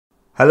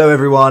Hello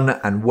everyone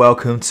and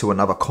welcome to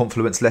another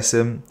Confluence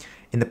lesson.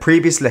 In the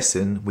previous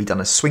lesson, we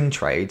done a swing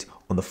trade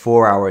on the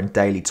 4-hour and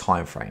daily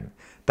time frame.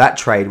 That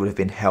trade would have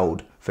been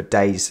held for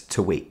days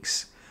to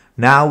weeks.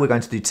 Now we're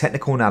going to do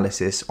technical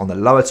analysis on the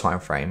lower time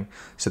frame,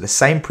 so the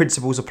same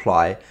principles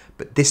apply,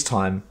 but this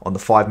time on the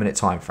 5-minute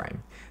time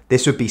frame.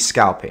 This would be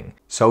scalping,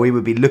 so we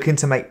would be looking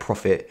to make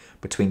profit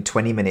between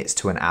 20 minutes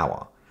to an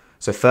hour.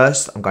 So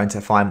first, I'm going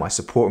to find my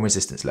support and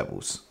resistance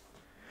levels.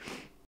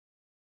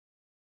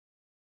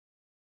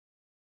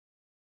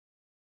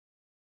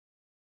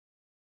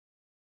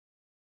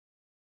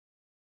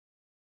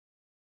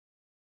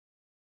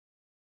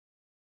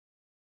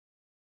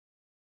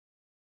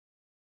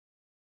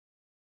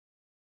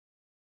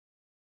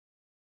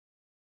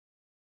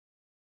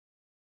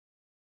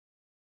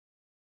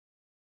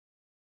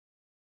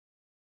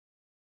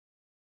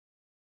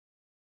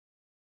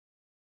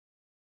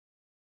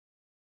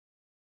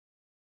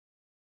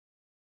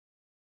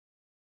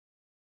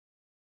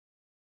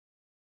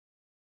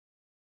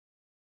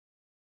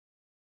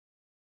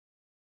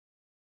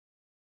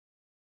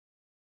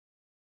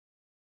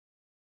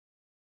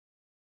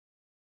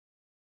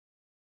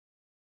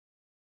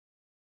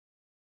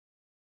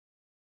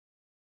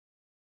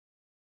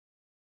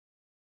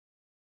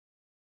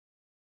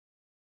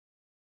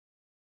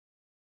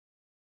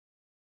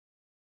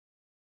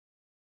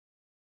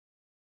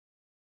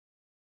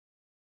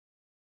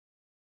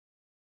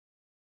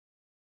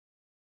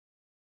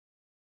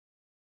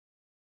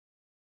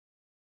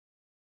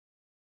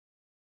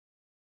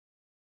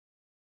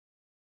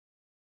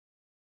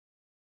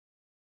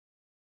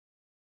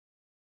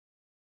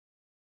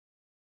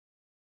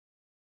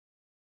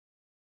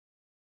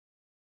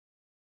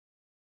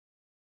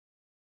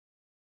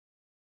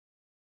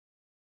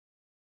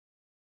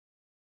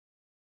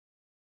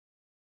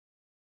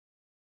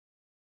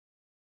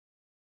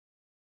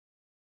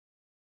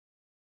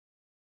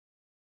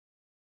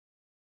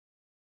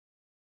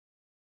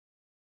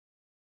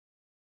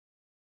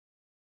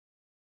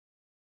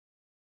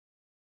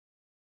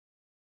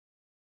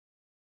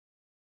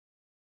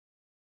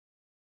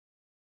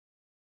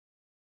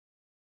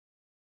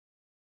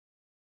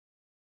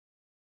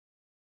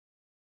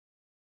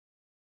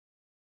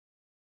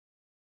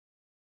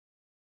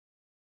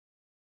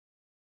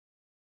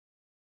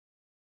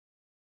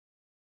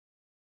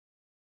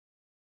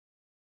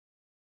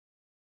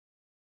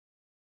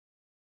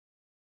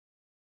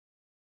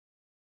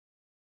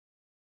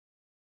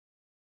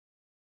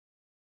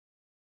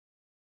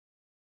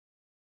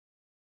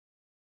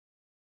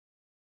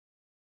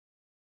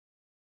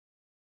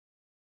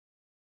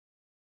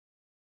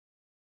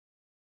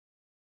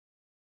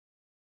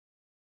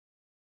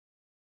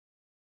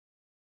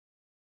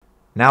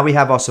 Now we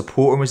have our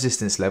support and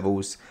resistance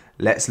levels,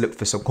 let's look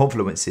for some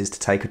confluences to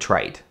take a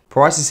trade.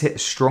 Price has hit a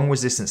strong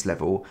resistance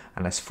level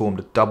and has formed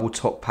a double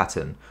top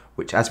pattern,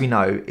 which as we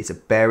know is a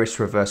bearish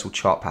reversal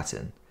chart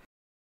pattern.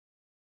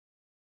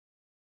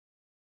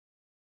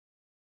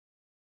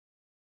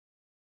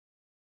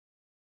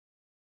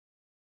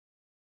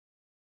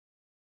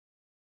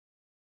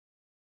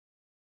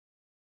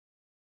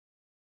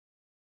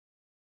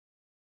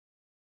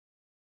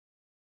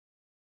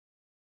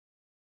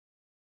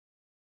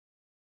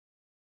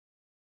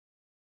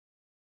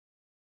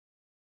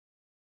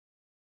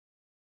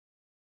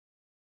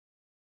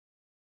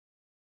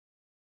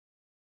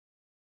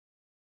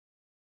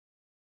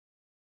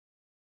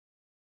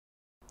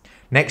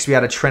 Next we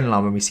had a trend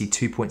line when we see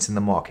 2 points in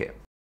the market.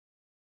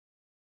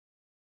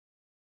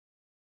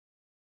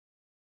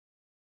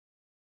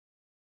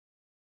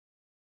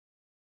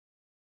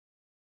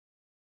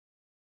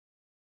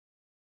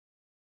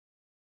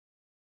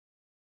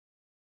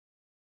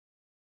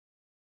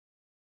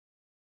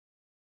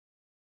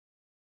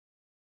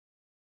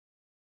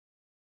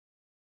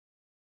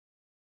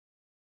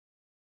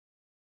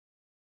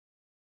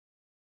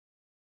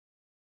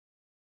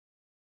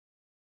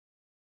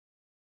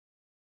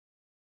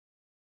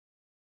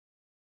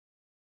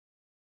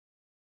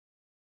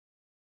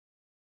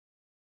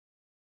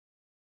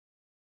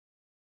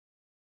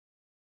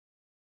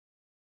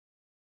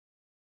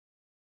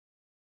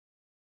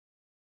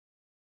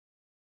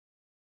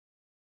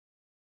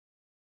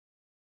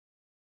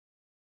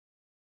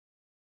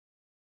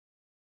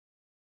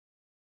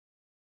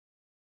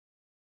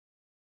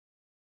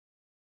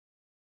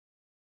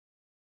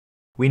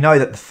 We know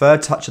that the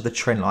third touch of the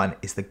trend line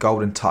is the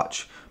golden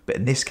touch, but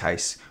in this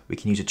case, we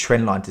can use a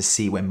trend line to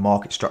see when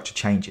market structure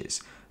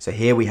changes. So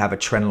here we have a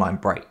trend line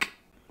break.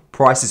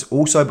 Price is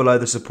also below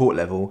the support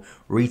level,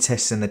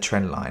 retesting the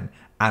trend line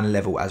and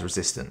level as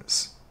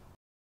resistance.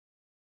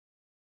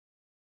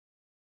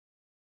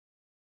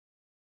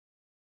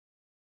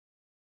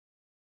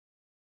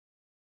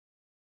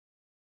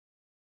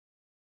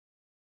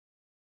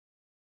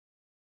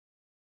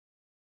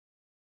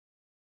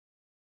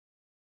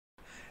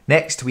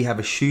 Next, we have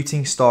a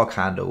shooting star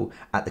candle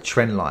at the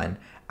trend line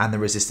and the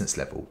resistance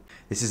level.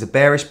 This is a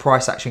bearish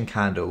price action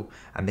candle,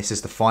 and this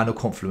is the final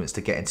confluence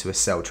to get into a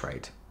sell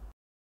trade.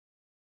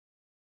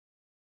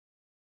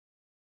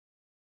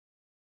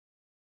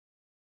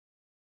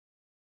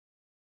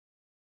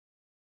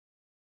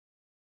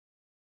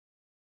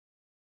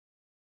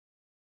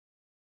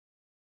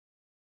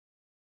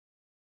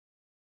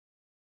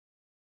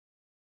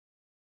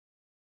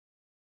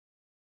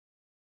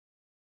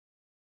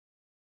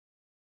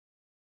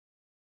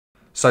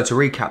 So to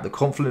recap, the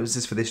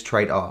confluences for this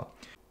trade are: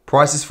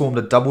 price has formed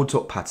a double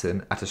top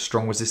pattern at a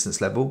strong resistance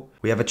level,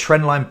 we have a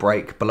trend line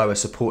break below a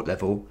support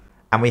level,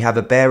 and we have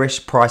a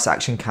bearish price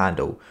action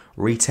candle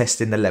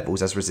retesting the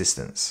levels as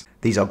resistance.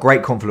 These are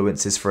great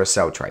confluences for a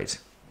sell trade.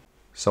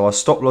 So our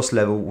stop loss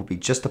level will be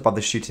just above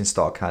the shooting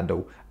star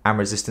candle and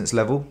resistance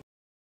level.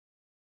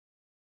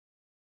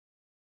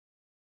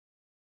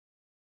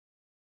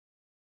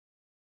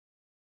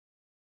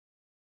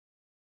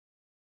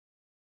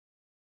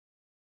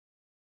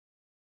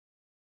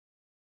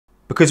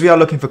 Because we are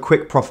looking for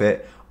quick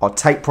profit, our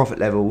take profit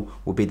level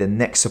will be the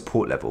next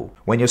support level.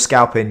 When you're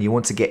scalping, you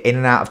want to get in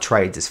and out of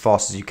trades as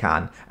fast as you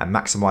can and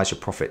maximize your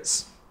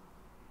profits.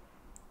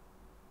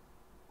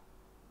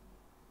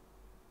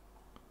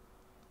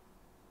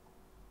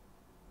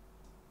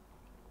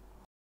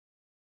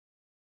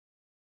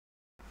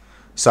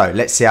 So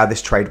let's see how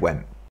this trade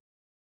went.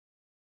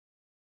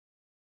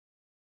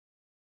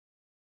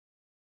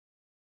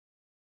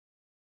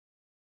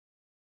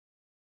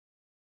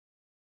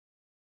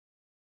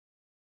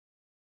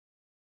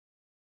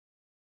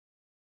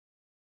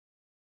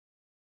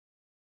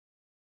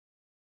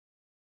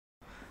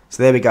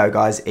 So there we go,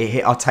 guys, it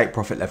hit our take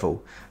profit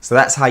level. So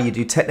that's how you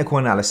do technical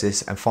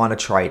analysis and find a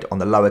trade on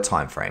the lower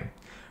time frame.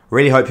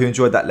 Really hope you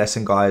enjoyed that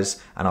lesson,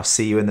 guys, and I'll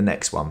see you in the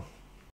next one.